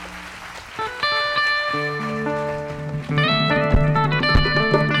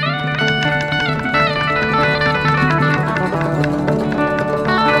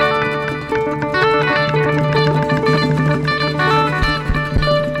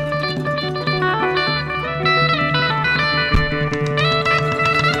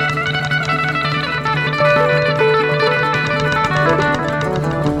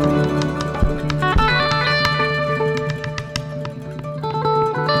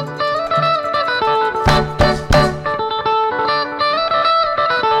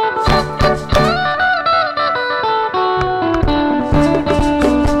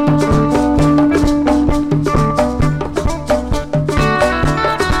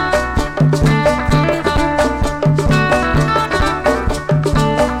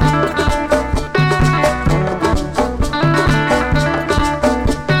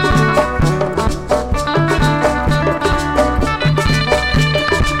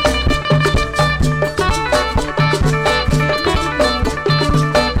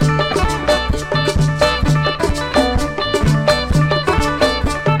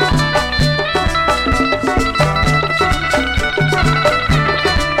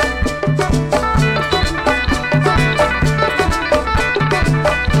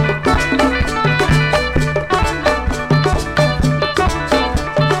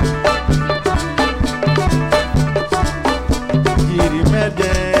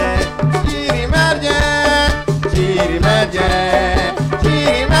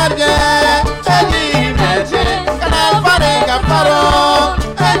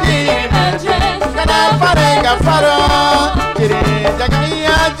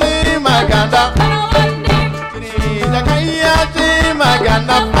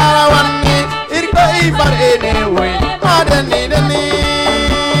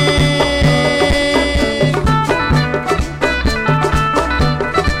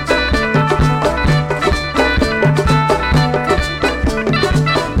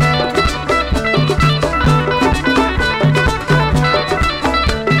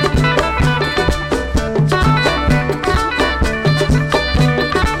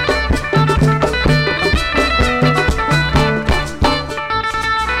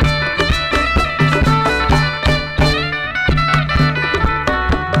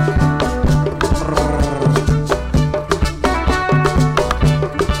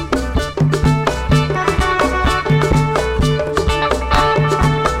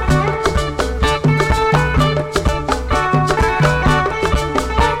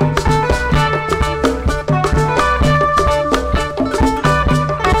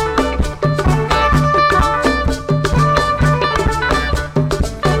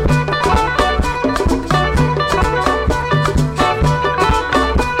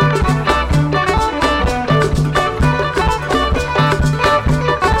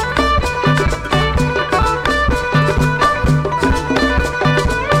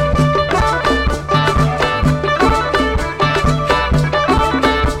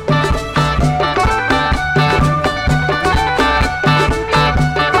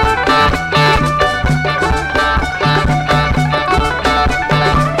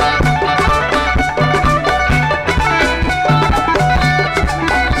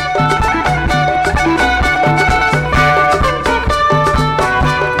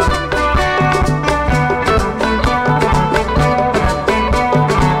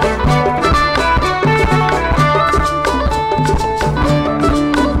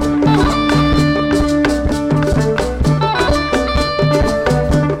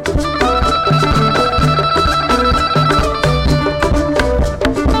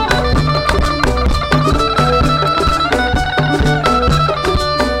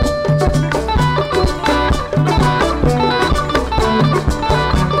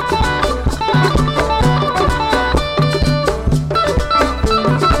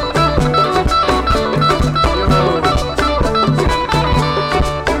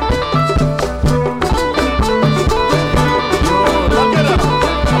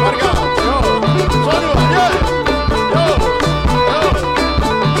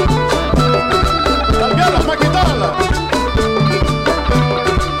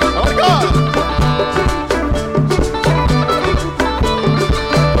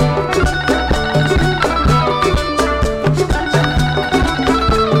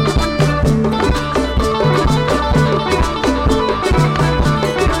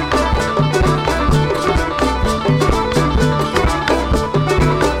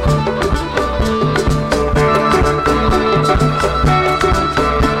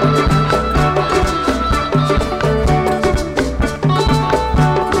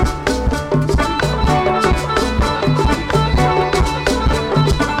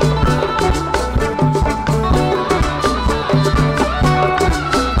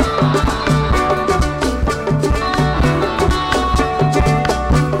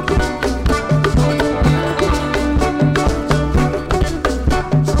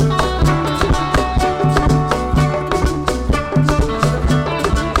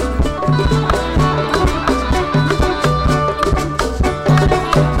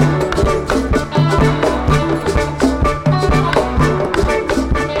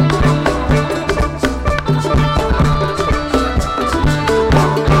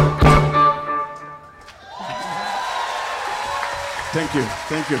Thank you.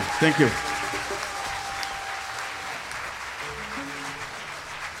 Thank you. Thank you.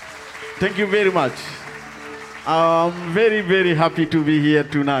 Thank you very much. I'm very, very happy to be here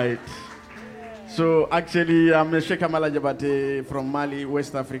tonight. So actually, I'm Cheick Hamala Diabate from Mali,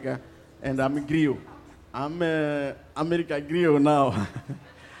 West Africa, and I'm a griot. I'm America griot now.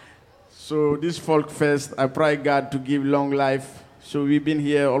 So this folk fest, I pray God to give long life. So we've been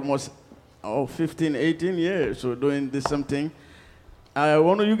here almost 15, 18 years, so doing this something. I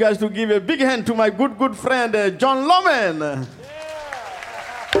want you guys to give a big hand to my good friend, John Loman.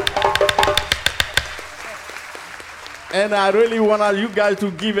 And I really want you guys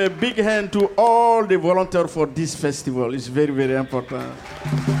to give a big hand to all the volunteers for this festival. It's very, very important.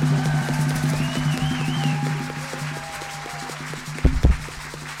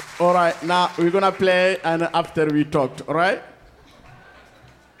 All right, now we're going to play and after we talked, all right?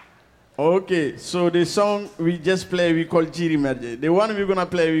 Okay, so the song we just play, we call Jiri Merje. The one we're going to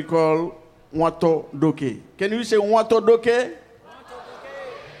play, we call Wato Doke. Can you say Wato Doke?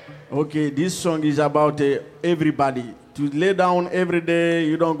 Okay, this song is about everybody. To lay down every day,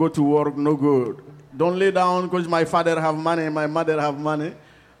 you don't go to work, no good. Don't lay down because my father have money, my mother have money,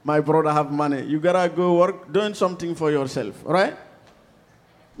 my brother have money. You gotta go work, doing something for yourself, all right?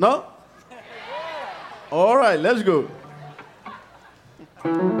 No? All right, let's go.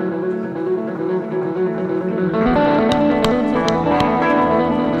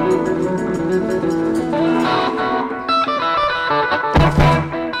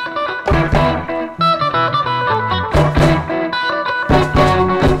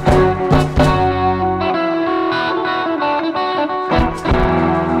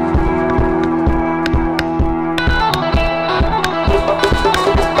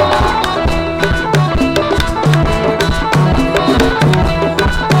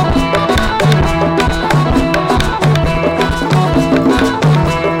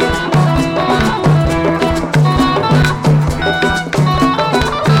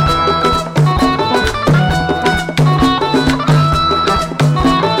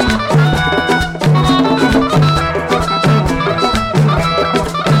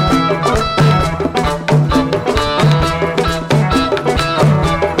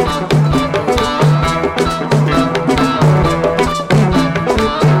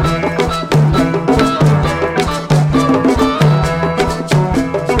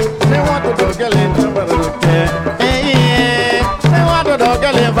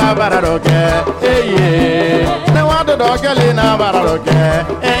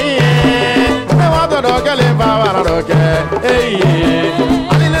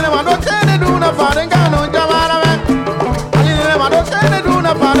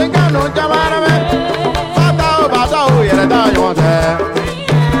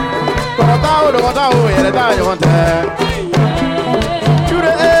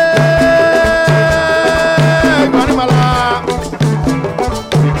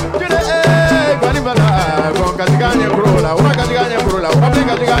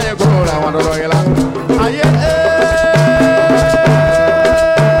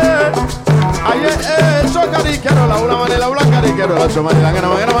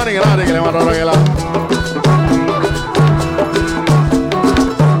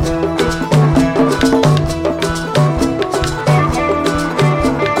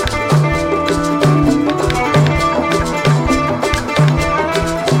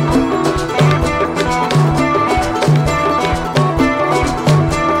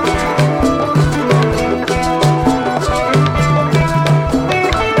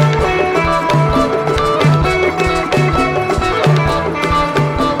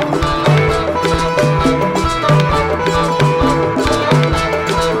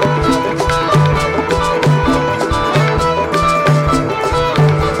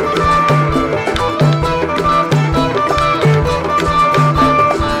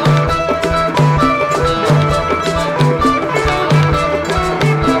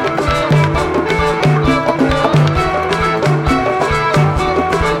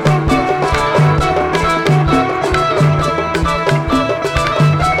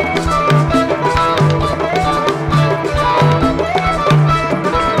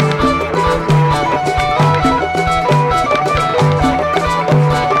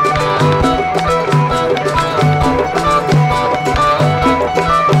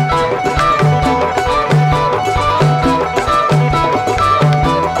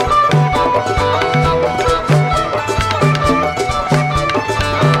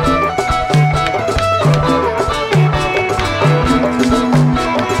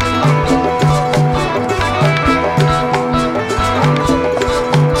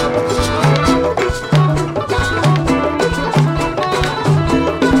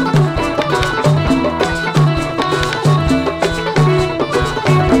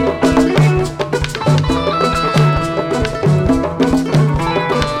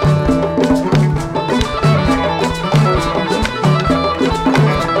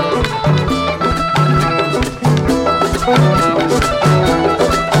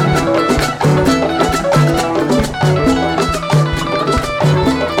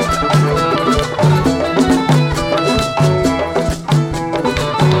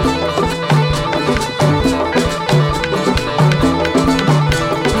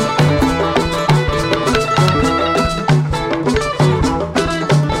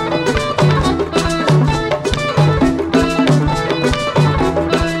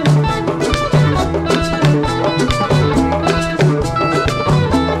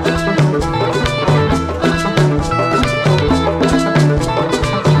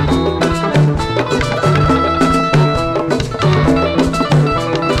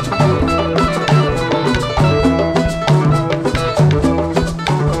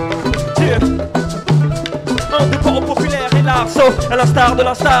 arceau, à l'instar de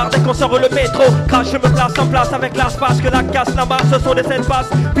la star. Dès qu'on sort le métro, crash, je me place en place avec l'as parce que la casse, la masse, ce sont des scènes passes.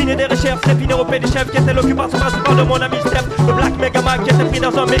 Piner des recherches, c'est finir au pays des chefs qui était l'occupation principale de mon ami Steph. Le Black Mega Mac qui était pris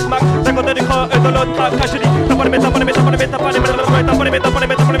dans un mix-mac. D'un côté du creux et de l'autre crack. Je dis, t'as pas les méta, pas les méta, pas les méta, pas les méta, pas les méta, pas les méta, pas les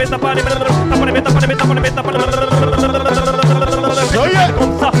méta, pas les méta, pas les méta, pas les méta, pas les méta, pas les méta, pas les méta.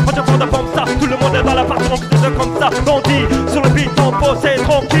 Comme ça, quand je prends de bombe ça, tout le monde est dans la partie, on fait comme ça. Bandit, sur le beat, on pose, c'est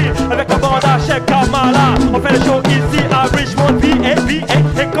tranquille. Avec la bande à Cheick Hamala. On fait le show ici à Richmond,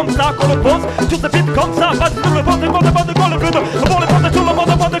 et comme ça qu'on le pose. Sur ce beat comme ça, vas-y sur le ventre, demande pas de quoi le but. Pour le ventre, tout le monde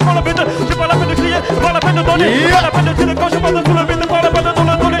demande de quoi le but. J'ai pas la peine de crier, pas la peine de donner. J'ai pas la peine de tirer quand je passe sur le beat. Pas la peine de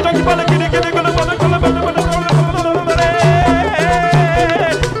donner tous les gens qui parlent, qui le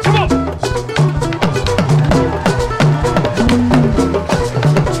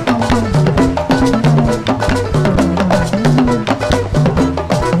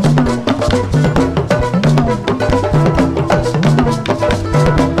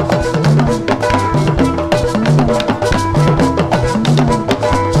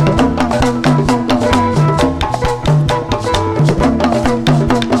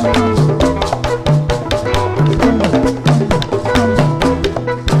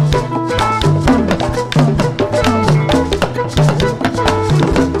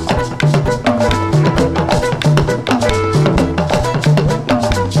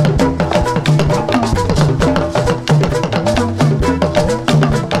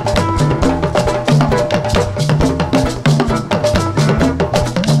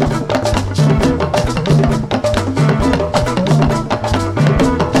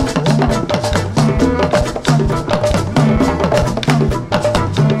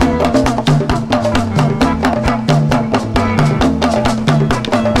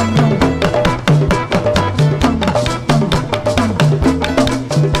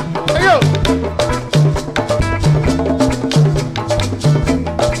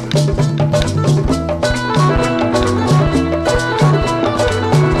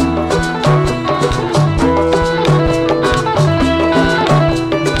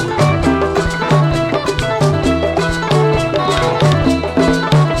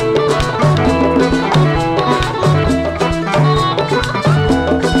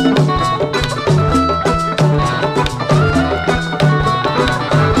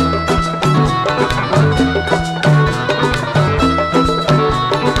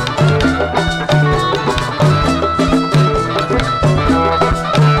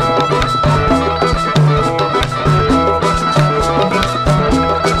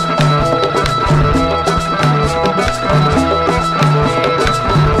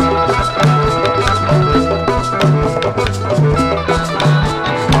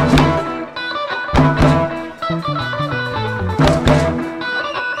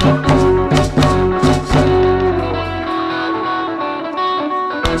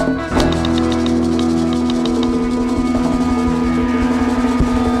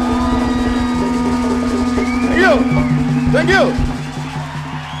Thank you.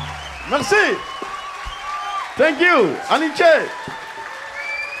 Merci. Thank you. Aniche.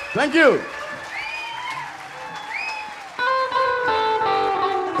 Thank you.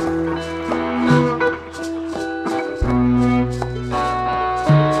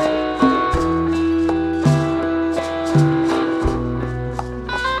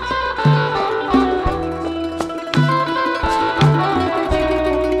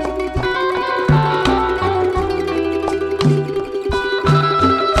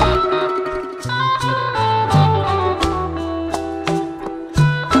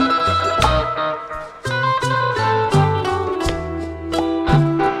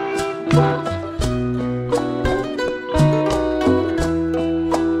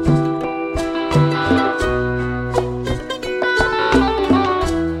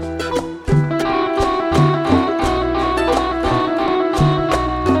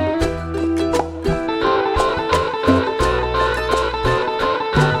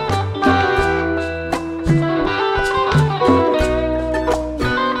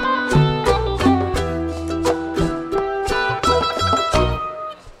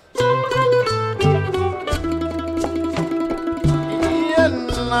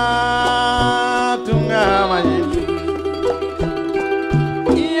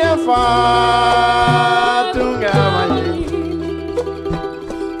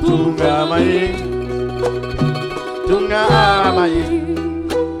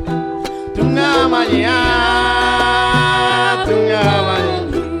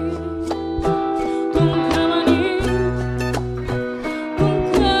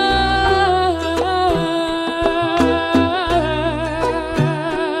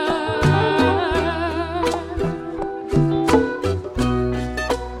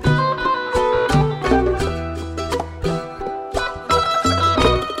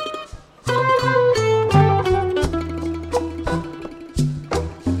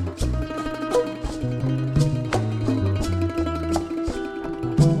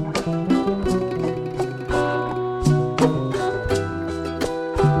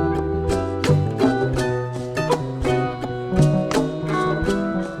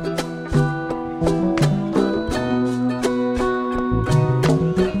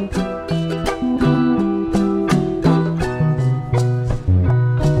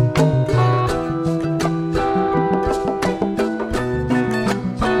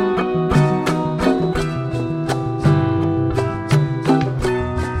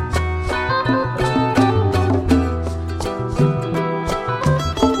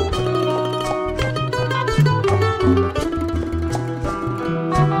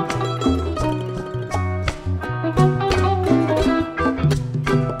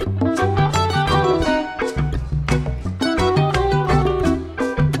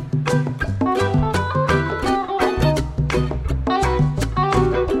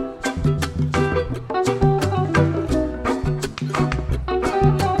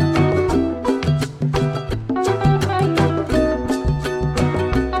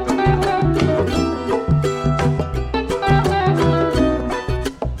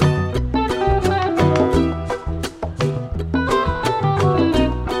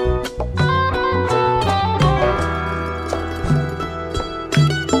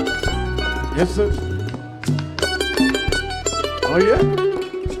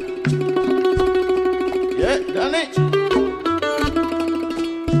 Yeah, done it.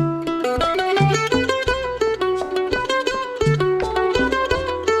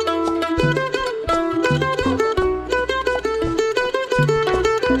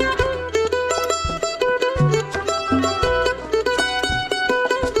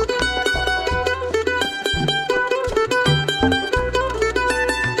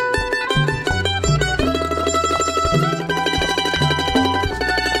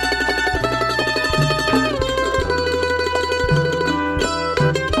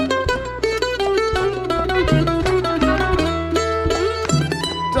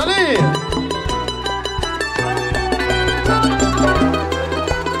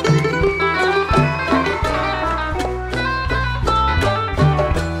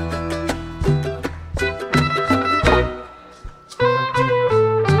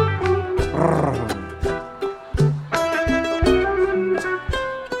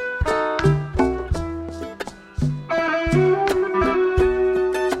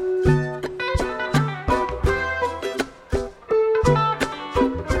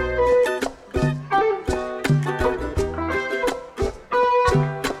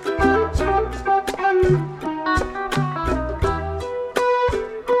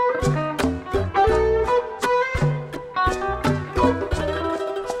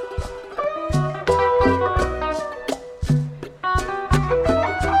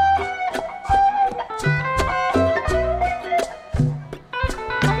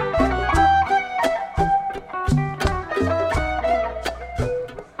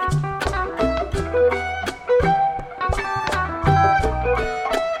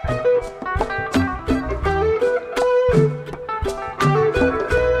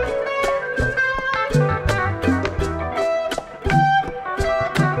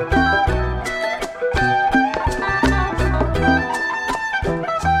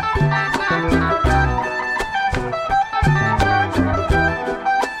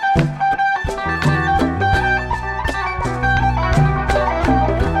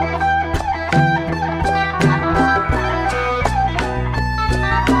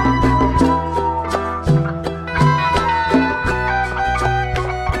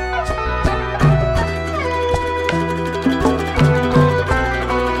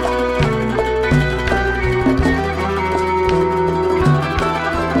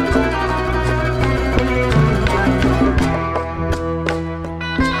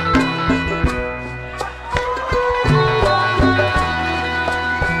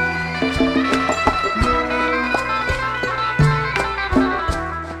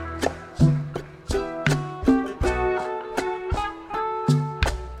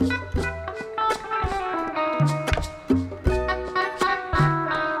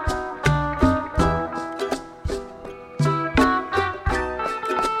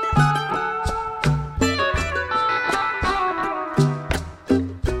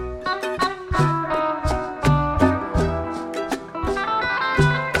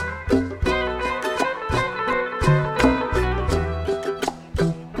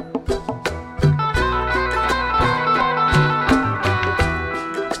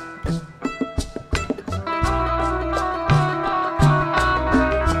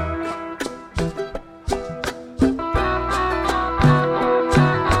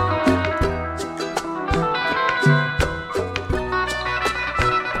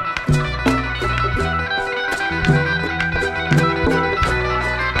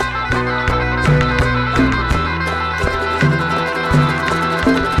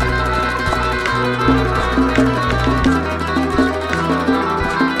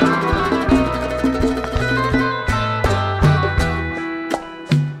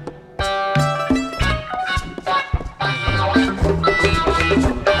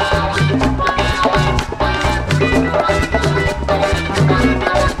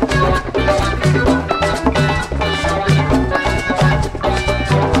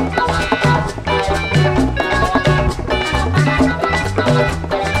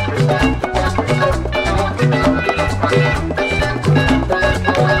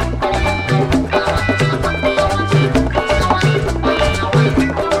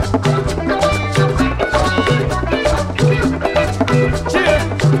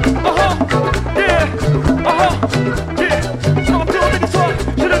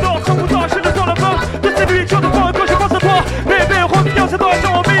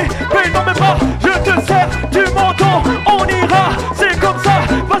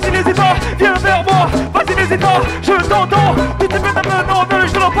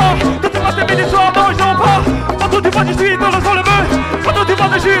 Moi je suis dans le sol bleu. Quand tu vois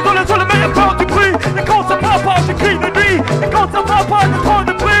je suis dans le sol bleu, y'a peur du bruit. Et quand ça va pas, j'écris de nuit. Et quand ça va pas, y'a trop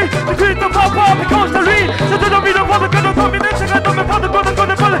de bruit.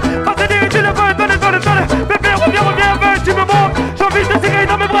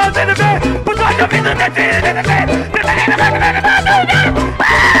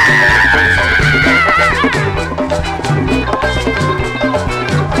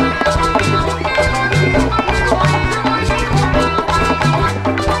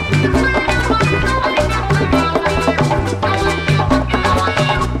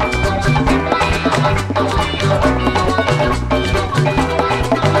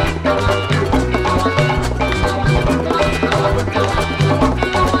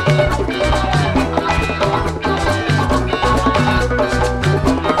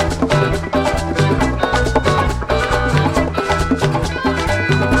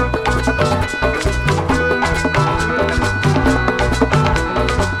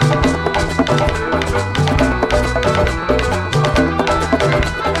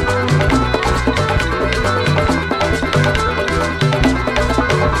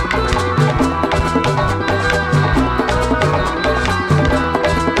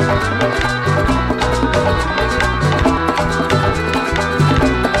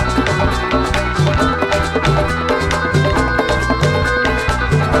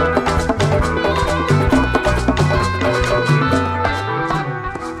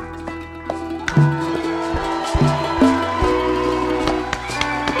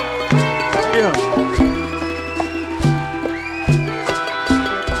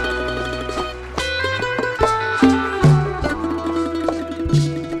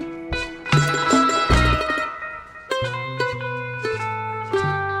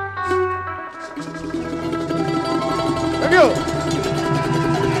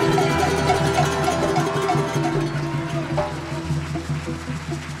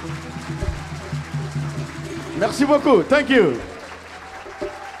 Merci beaucoup. Thank you.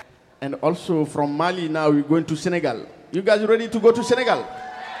 And also from Mali now we're going to Senegal. You guys ready to go to Senegal?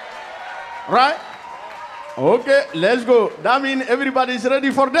 Right? Okay, let's go. That means everybody is ready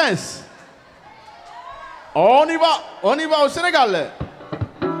for dance. On y va au Sénégal.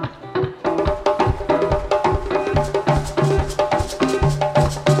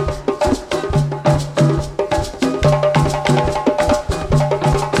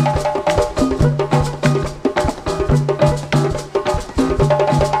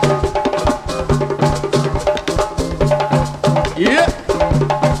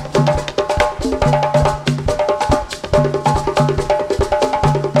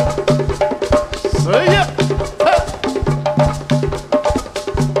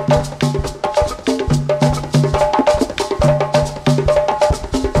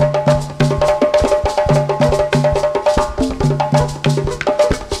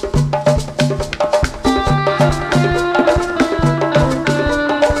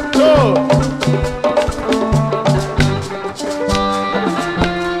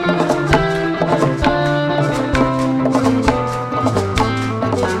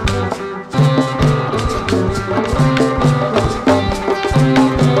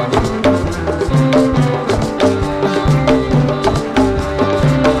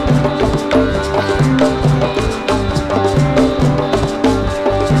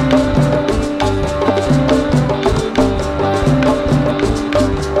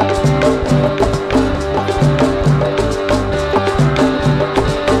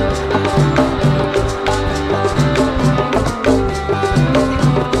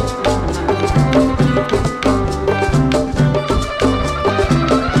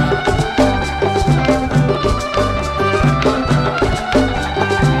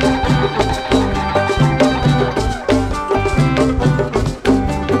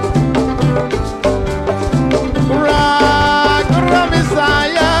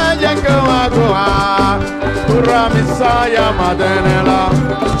 Misaya Madenela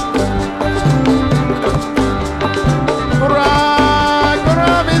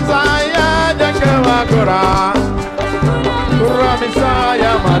Kura Misaya Jangawa Kura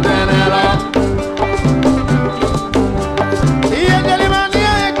Misaya Madenela Iya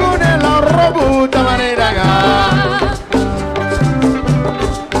Jalimania Kunela Robu Tamanidaga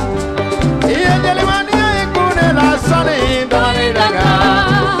Iya Jalimania Kunela Sani Tamanidaga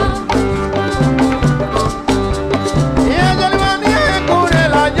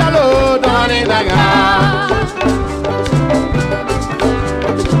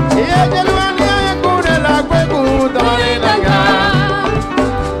Ella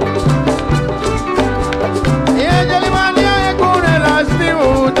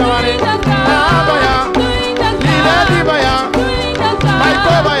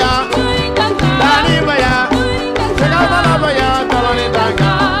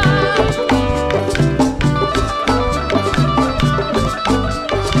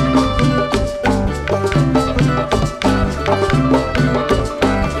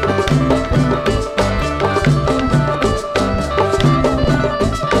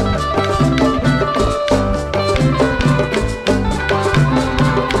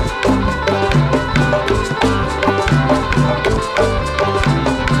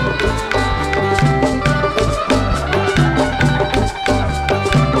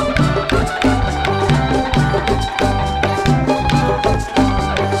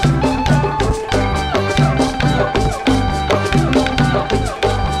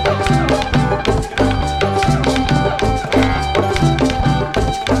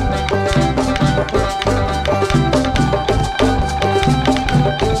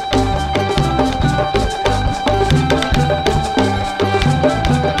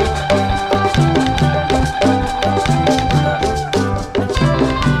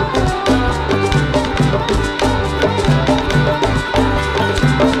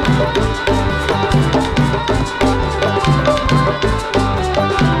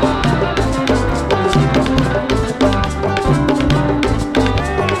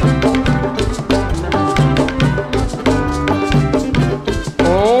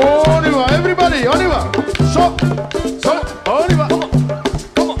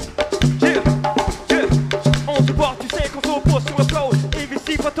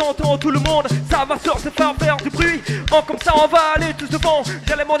t'entends tout le monde, ça va se faire du bruit. Comme ça on va aller tous devant.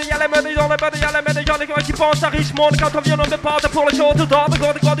 Y'a les mondes, y'a les mecs, y'a les gars qui pensent à Richmond. Quand on vient on me parle pour les choses tout temps,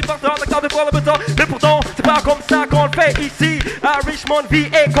 d'accord du partant, d'accord pour le besoin. Mais pourtant c'est pas comme ça qu'on le fait ici à Richmond.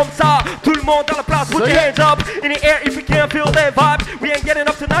 VA comme ça, tout le monde dans la place, put your hands up in the air if you can't feel that vibe. We ain't getting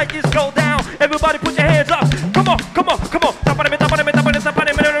up tonight, it's go down. Everybody put your hands up. Come on, come on, come on.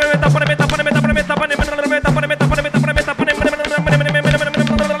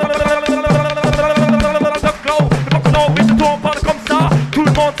 Tout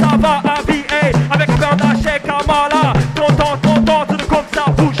le monde ça va à VA avec un band à Cheick Hamala. T'entends, tout le comme ça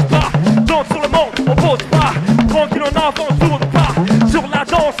bouge pas. Danse sur le monde, on pose pas. Tranquille on avance, tourne pas. Sur la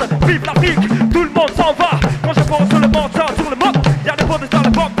danse, vive l'Afrique, tout le monde s'en va. Quand je pose sur le mental, sur le mode, y'a des potes dans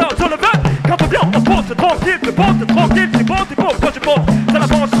le portal, sur le vent. Quand on vient, on pose tranquille, c'est bon, quand je pose. Ça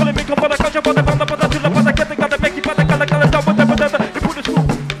l'avance sur les microphones, quand je pose des bandes, sur la bande à quête, quand des mecs qui parlent, quand les coups de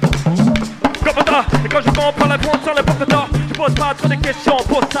scoop. Comme ça, et quand je comprends la réponse sur les portes d'or. Pose pas trop de questions,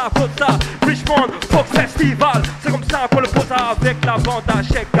 pose ça. Richmond, Fox Festival, c'est comme ça qu'on le pose avec la bande à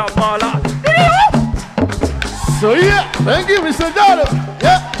Cheick Hamala. So yeah, thank you, Mr. Dado.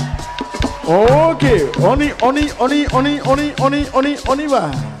 Yeah. Ok, on y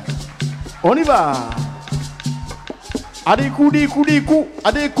va.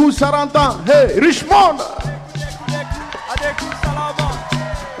 Adékou, 40 ans. Hey, Richmond.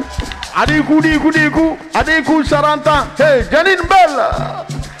 Adékou, 40 ans. Hey, Janine Bell.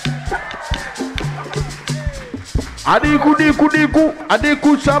 Adékou,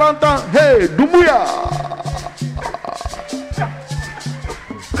 40 ans. Hey, Doumbouya.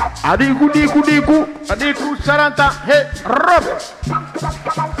 Adékou, 40 ans. Hey,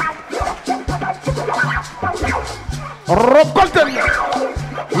 Rob Colton.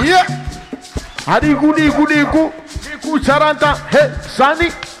 Yeah. Adékou, 40 ans. Hey, Sani.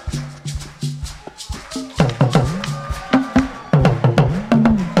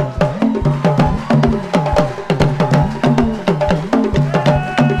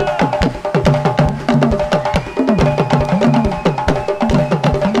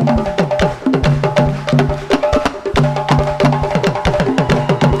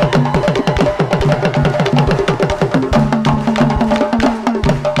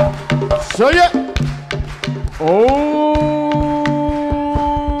 So yeah. On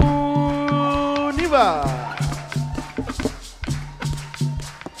y va.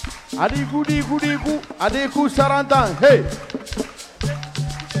 Adékou, 40 ans. Hey.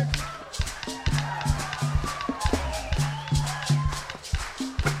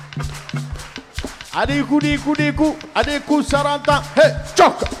 Adékou, 40 ans. Hey,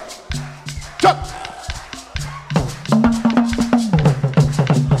 choc.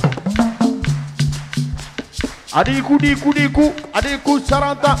 Adékou,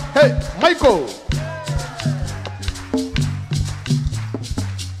 40 ans. Hey, Michael.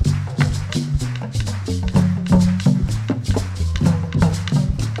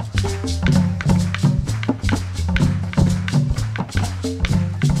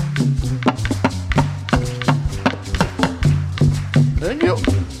 Thank you.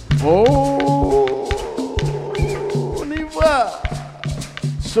 On y va.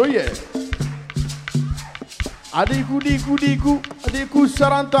 So yeah. Adékou,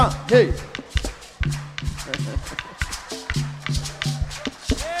 40 ans. Hey.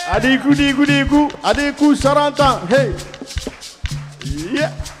 Adékou, 40 ans. Hey.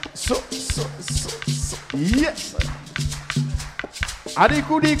 Yeah. So. Yes.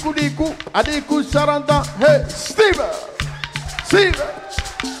 Adékou, 40 ans. Hey. Steve.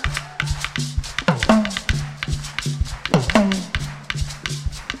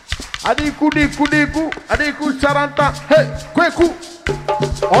 Adékou, 40 ans. Hey, Kweku.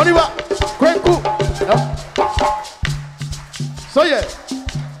 On y va. Kweku. So yeah.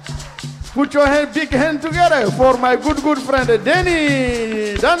 Put your big hand together for my good friend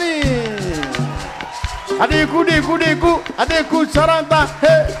Danny. Adékou, 40 ans.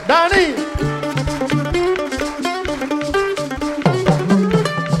 Hey, Danny.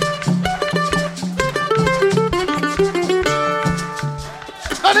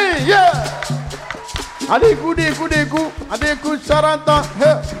 Yeah. Adékou, 40 ans.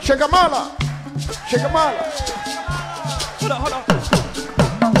 Hey, Cheick Hamala. Hold on.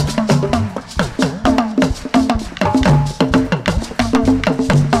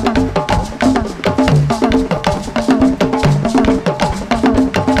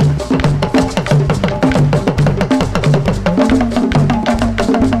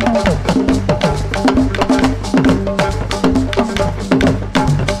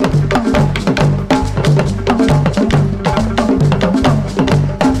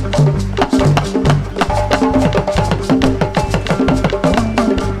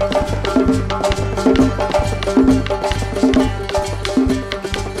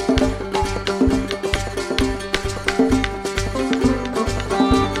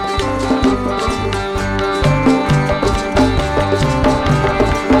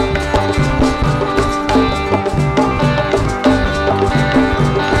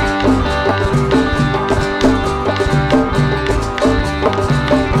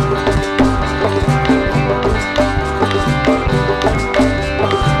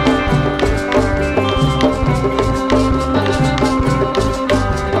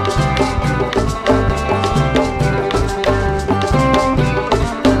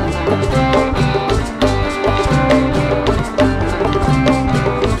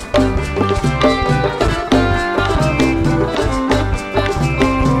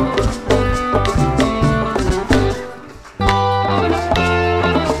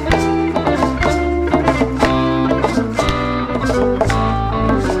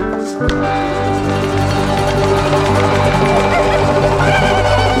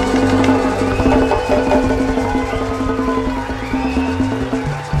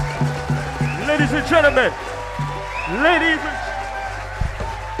 Ladies and gentlemen, ladies and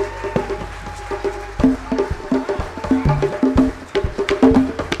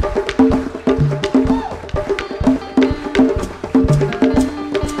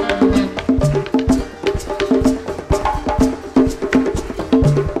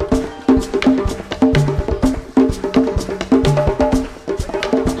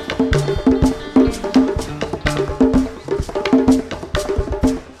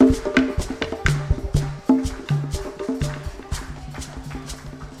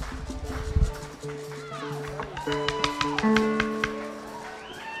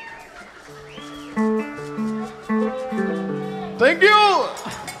Thank you.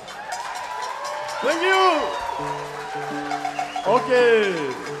 Thank you.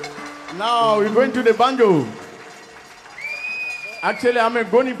 Okay. Now we're going to the banjo. Actually, I'm a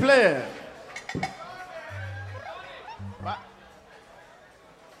goni player.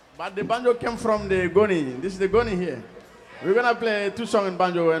 But the banjo came from the goni. This is the goni here. We're going to play 2 songs in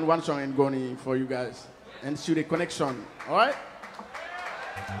banjo and 1 song in goni for you guys. And see the connection. All right?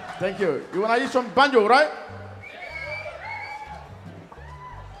 Thank you. You want to use some banjo, right?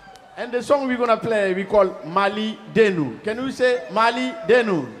 And the song we're going to play, we call Mali Denu. Can you say Mali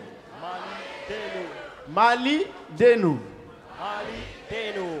Denu? Mali Denu. Mali Denu. Mali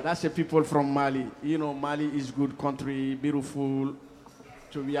Denu. That's the people from Mali. You know, Mali is good country, beautiful.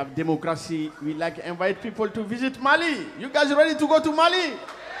 So we have democracy. We like to invite people to visit Mali. You guys ready to go to Mali? Yeah.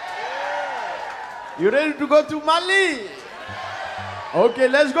 You ready to go to Mali? Yeah. Okay,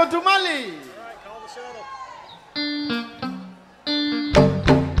 let's go to Mali.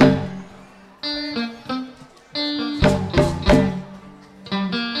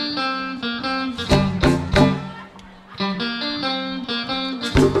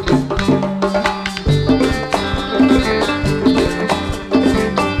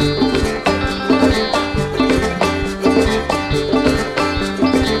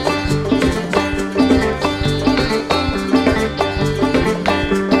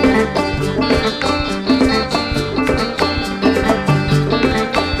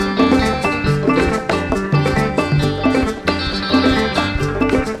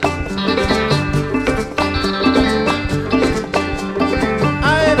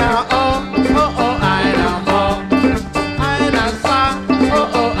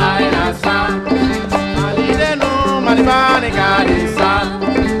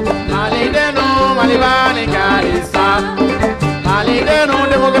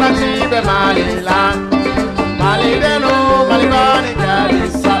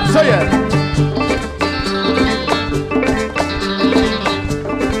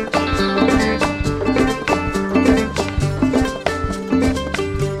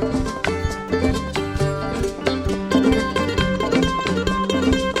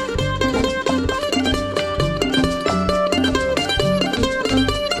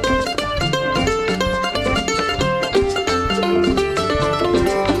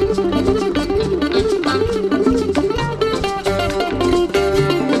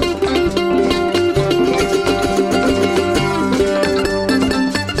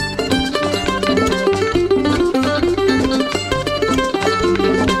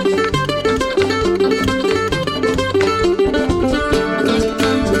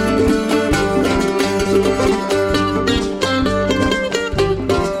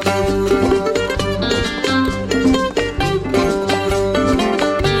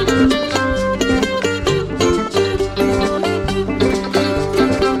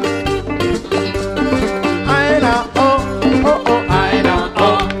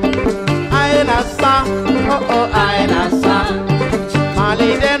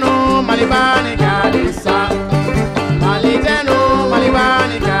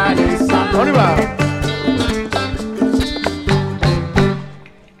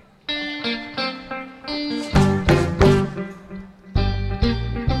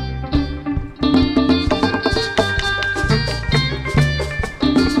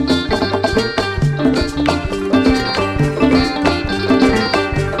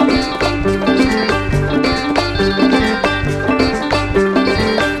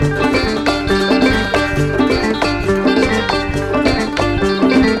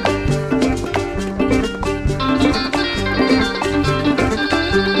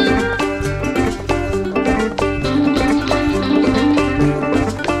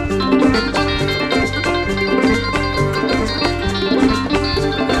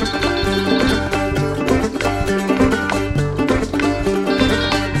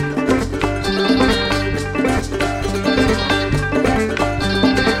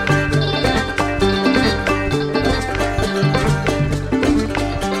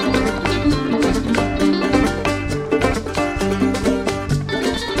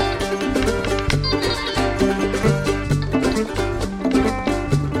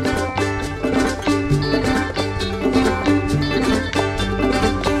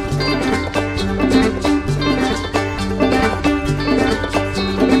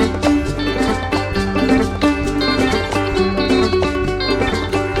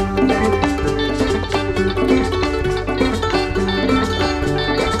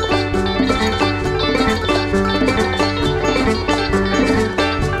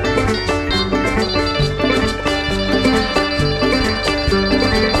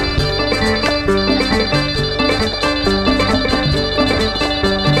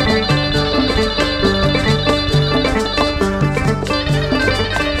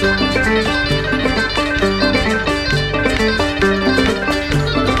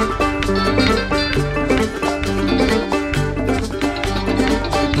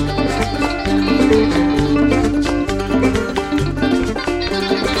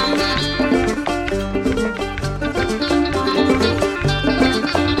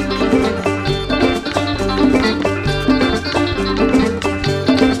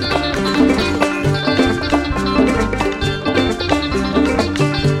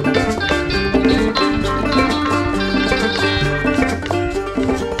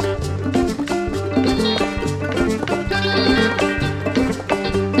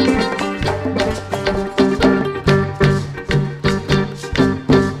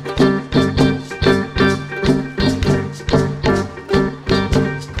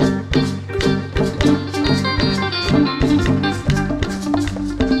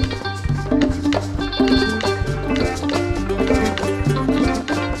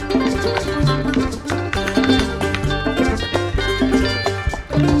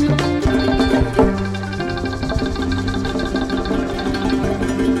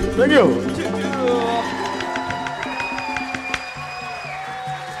 Thank you.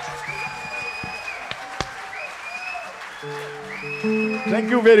 Thank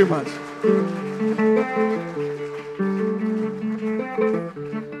you very much.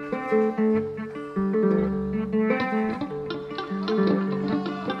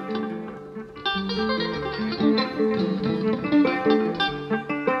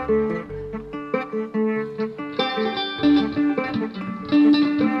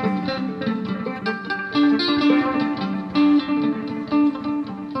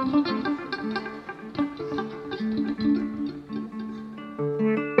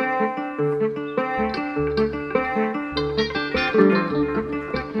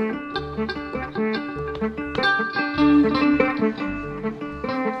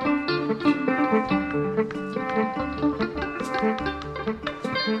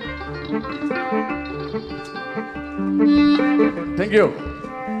 Thank you.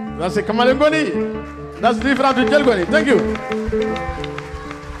 That's a Kamalengoni. That's different to Jelgoni. Thank you.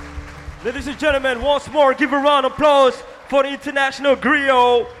 Ladies and gentlemen, once more, give a round of applause for the international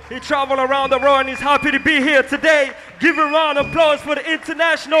griot. He traveled around the world and he's happy to be here today. Give a round of applause for the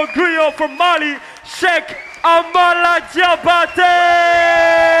international griot from Mali, Cheick Hamala Diabate.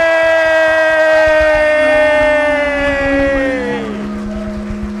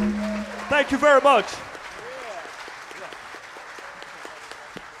 Thank you very much.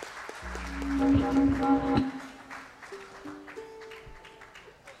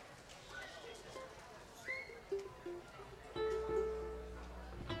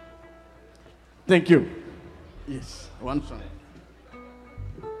 Thank you. Yes, one song.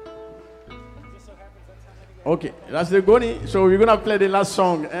 Okay, that's the Goni. So we're gonna play the last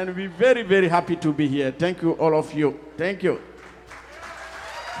song, and we're very, very happy to be here. Thank you, all of you. Thank you.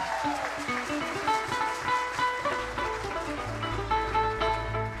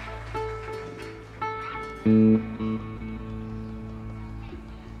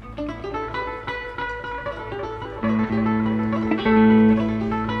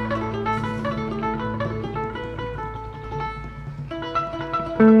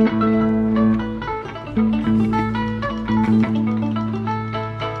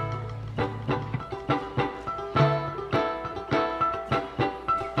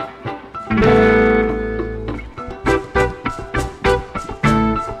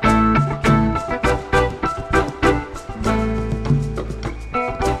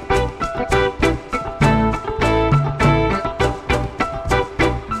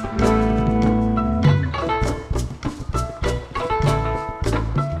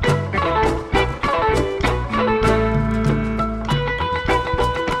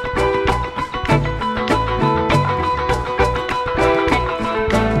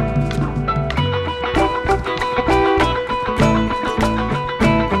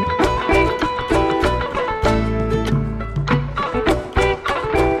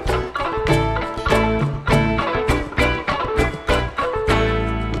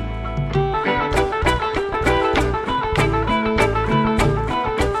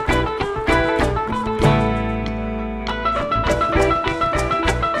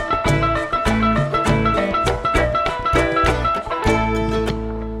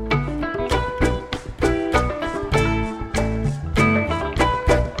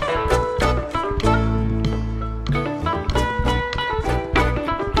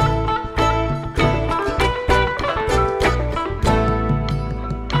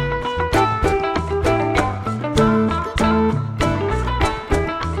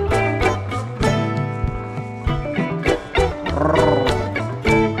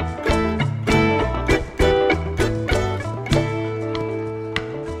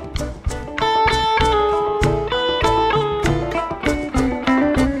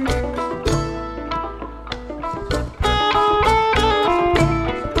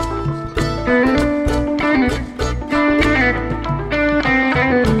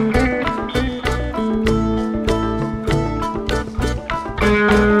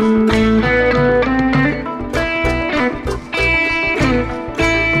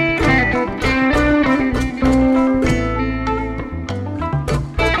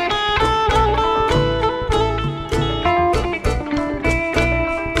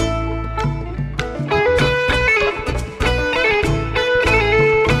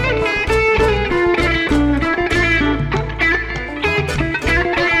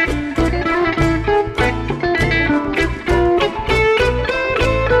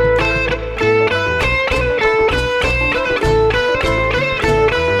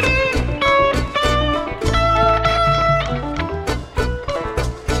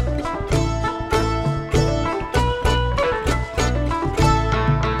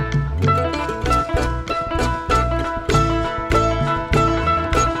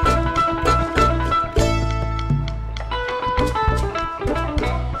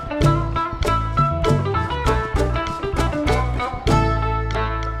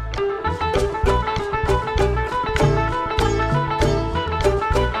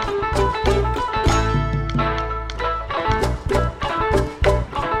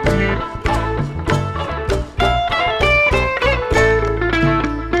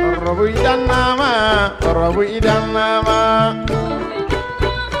 Orobu idanama, orobu idanama.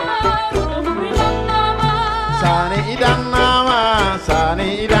 Sani idanama, sani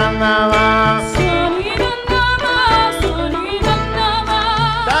idanama.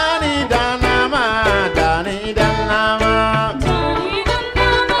 Dani idanama, dani idanama.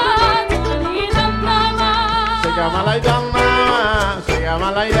 Segamala idanama,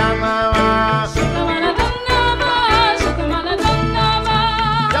 segamala idanama.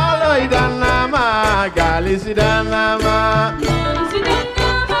 Yalo idanama, galis idanama.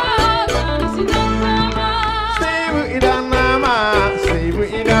 Seibu idanama, seibu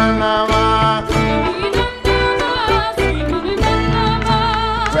idanama.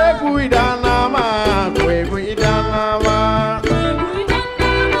 Kwebu idanama, kwebu idanama.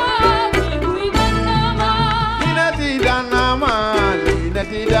 Linati idanama,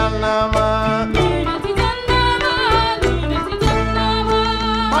 linati idanama.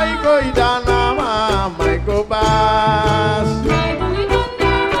 Maiko idanama, maiko bas.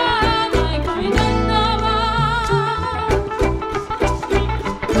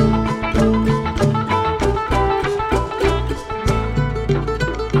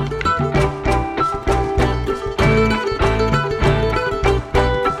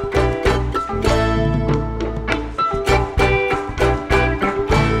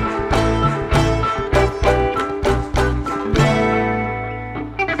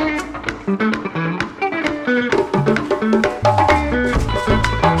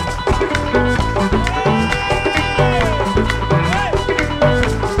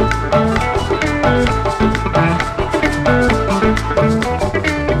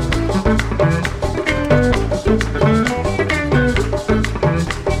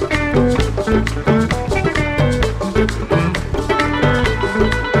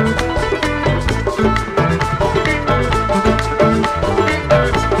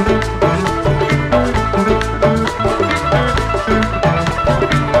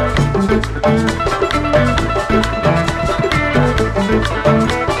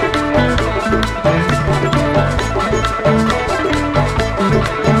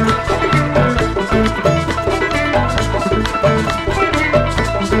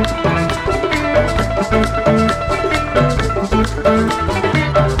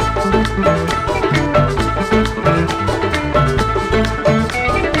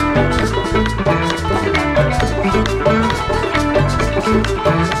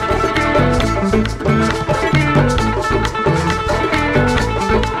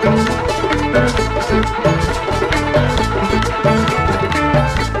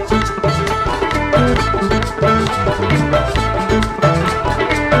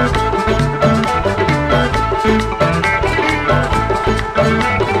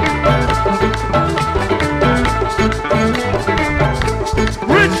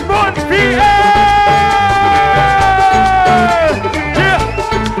 Richmond, PA! Yeah,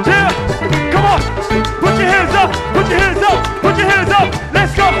 yeah, come on, put your hands up, put your hands up, put your hands up,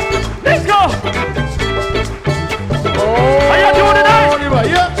 let's go, let's go. How y'all doing tonight?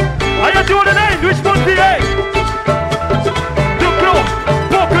 How y'all doing tonight, Richmond, PA?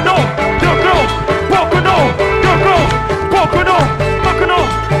 Pocono,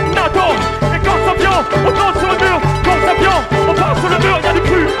 Nato, et quand ça vient, on danse sur le mur, quand ça vient, on part sur le mur, y'a des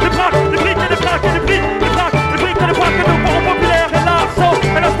crues, des braques, des briques et des braques, et des briques, des braques, des briques et des braques, et nos parents populaires, et l'arceau,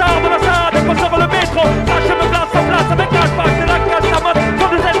 et la star de la salle, et passe sur le métro, tâche me place sa place avec l'aspace, et la casse, la mode, sur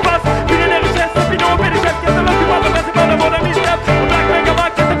des espaces, puis les richesses, et puis nos bénéfices, qui est de l'occupant, le président de mon ami Steph, Black Mega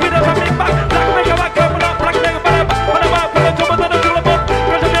Mac, qui est depuis des Big Mac, Black Mega Mac, Black Mega Mac, pour le commandant sur le mode,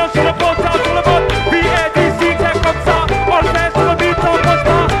 quand je viens sur le pont, sur le mode, BADC, c'est comme ça, on le fait sur le beat, on pose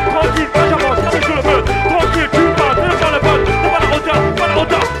pas, tranquille, quand j'avance, quand je joue le feu, tranquille, tu passes, tu prends le bon, pas la hauteur, pas la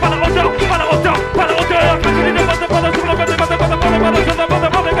hauteur, pas la hauteur, pas la hauteur, pas la hauteur, quand je dis ne pas sur le mode, sur le mode, sur le mode, sur le mode,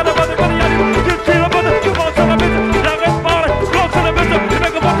 sur le mode, sur le mode, tu tires le mode, tu penses sur la bête, j'arrête de parler, l'autre sur la bête, les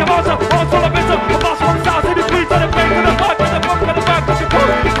mecs vont commencer, on sur la bête, on marche comme ça, c'est du fruit, ça les fait, que le bac, que le bac, que le bac, que tu peux,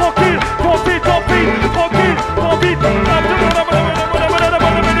 tranquille, tranquille, tranquille, tranquille,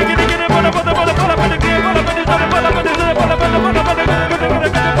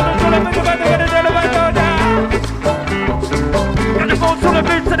 sur le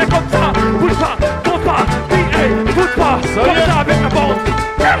but, c'est comme ça, bouge pas, bouge pas, bouge pas, comme ça avec la bande.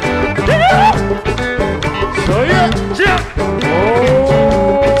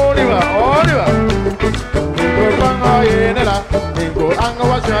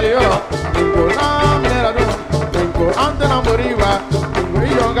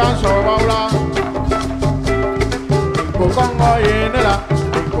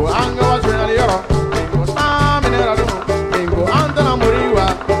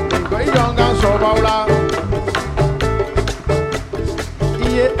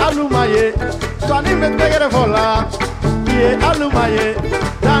 me tegere vola, ye alumaye,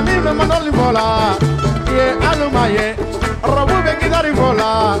 dami me manoli vola, ye alumaye, robu be gidari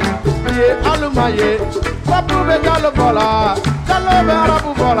vola, ye alumaye, rabu be galo vola, galo be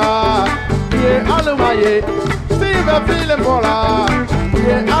arabu vola, ye alumaye, sive file vola,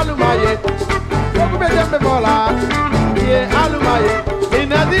 ye alumaye, robu be dembe vola, ye alumaye,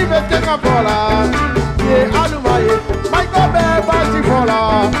 inadi be tenga vola, ye alumaye, my God be bati vola.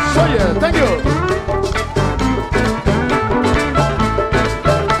 So yeah, thank you.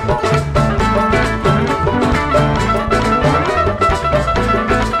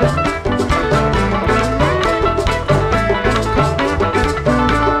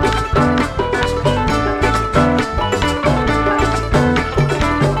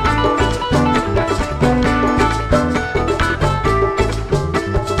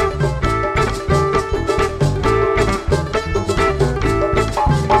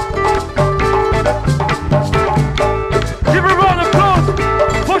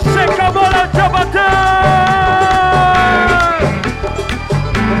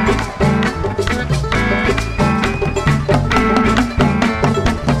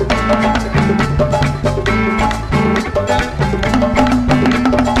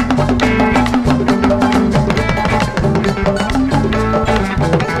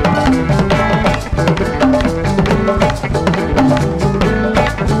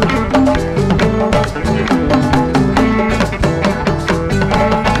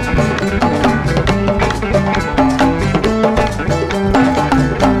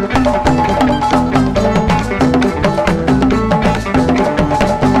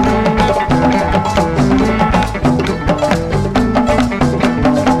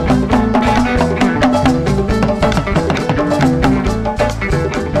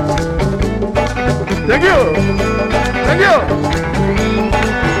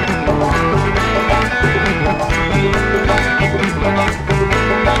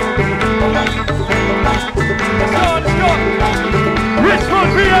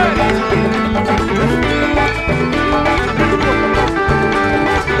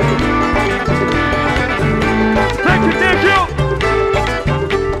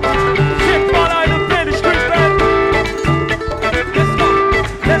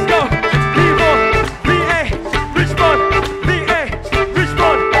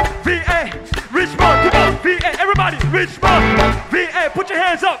 Richmond, VA, put your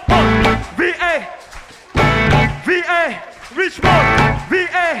hands up. VA, VA, Richmond,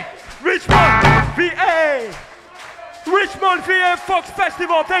 VA, Richmond, VA, Richmond, VA Fox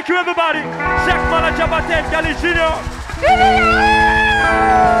Festival. Thank you, everybody. Cheick Hamala Diabate, Gali Junior.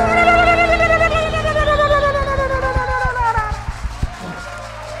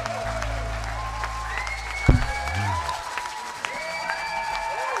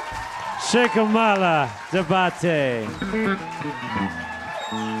 Cheick Hamala Diabate.